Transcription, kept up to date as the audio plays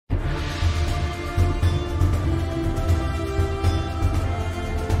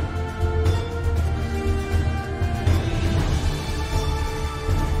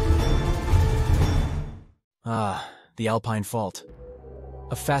the Alpine Fault.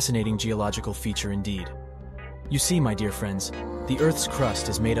 A fascinating geological feature indeed. You see, my dear friends, the Earth's crust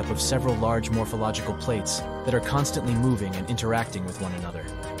is made up of several large morphological plates that are constantly moving and interacting with one another.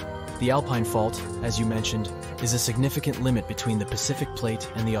 The Alpine Fault, as you mentioned, is a significant limit between the Pacific Plate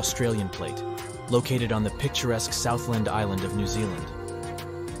and the Australian Plate, located on the picturesque southland island of New Zealand.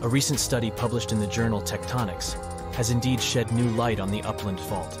 A recent study published in the journal Tectonics has indeed shed new light on the upland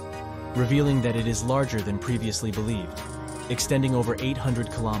fault, revealing that it is larger than previously believed, extending over 800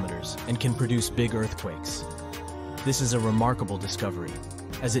 kilometers and can produce big earthquakes. This is a remarkable discovery,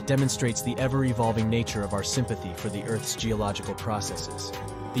 as it demonstrates the ever-evolving nature of our sympathy for the Earth's geological processes.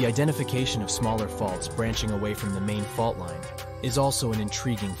 The identification of smaller faults branching away from the main fault line is also an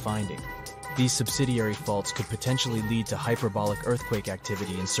intriguing finding. These subsidiary faults could potentially lead to hyperbolic earthquake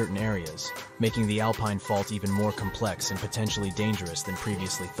activity in certain areas, making the Alpine Fault even more complex and potentially dangerous than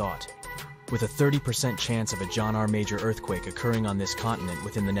previously thought. With a 30% chance of a John R. major earthquake occurring on this continent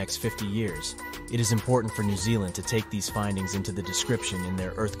within the next 50 years, it is important for New Zealand to take these findings into the description in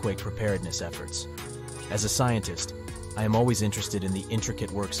their earthquake preparedness efforts. As a scientist, I am always interested in the intricate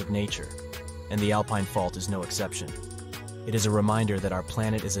works of nature, and the Alpine Fault is no exception. It is a reminder that our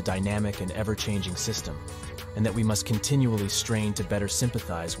planet is a dynamic and ever-changing system, and that we must continually strain to better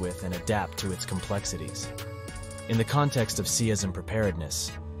sympathize with and adapt to its complexities. In the context of seism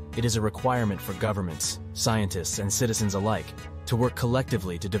preparedness, it is a requirement for governments, scientists, and citizens alike to work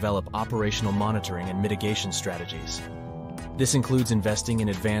collectively to develop operational monitoring and mitigation strategies. This includes investing in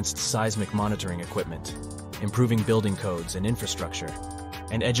advanced seismic monitoring equipment, improving building codes and infrastructure,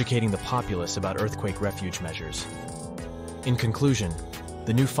 and educating the populace about earthquake refuge measures. In conclusion,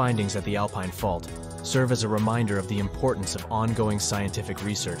 the new findings at the Alpine Fault serve as a reminder of the importance of ongoing scientific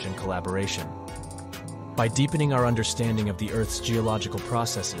research and collaboration. By deepening our understanding of the Earth's geological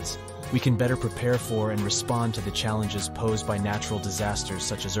processes, we can better prepare for and respond to the challenges posed by natural disasters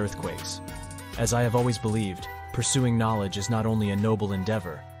such as earthquakes. As I have always believed, pursuing knowledge is not only a noble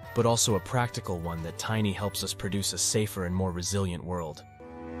endeavor, but also a practical one that tiny helps us produce a safer and more resilient world.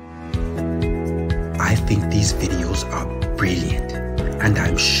 I think these videos are brilliant, and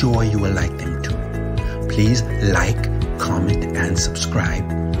I'm sure you will like them too. Please like, comment, and subscribe,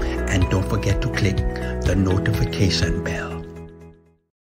 and don't forget to click the notification bell.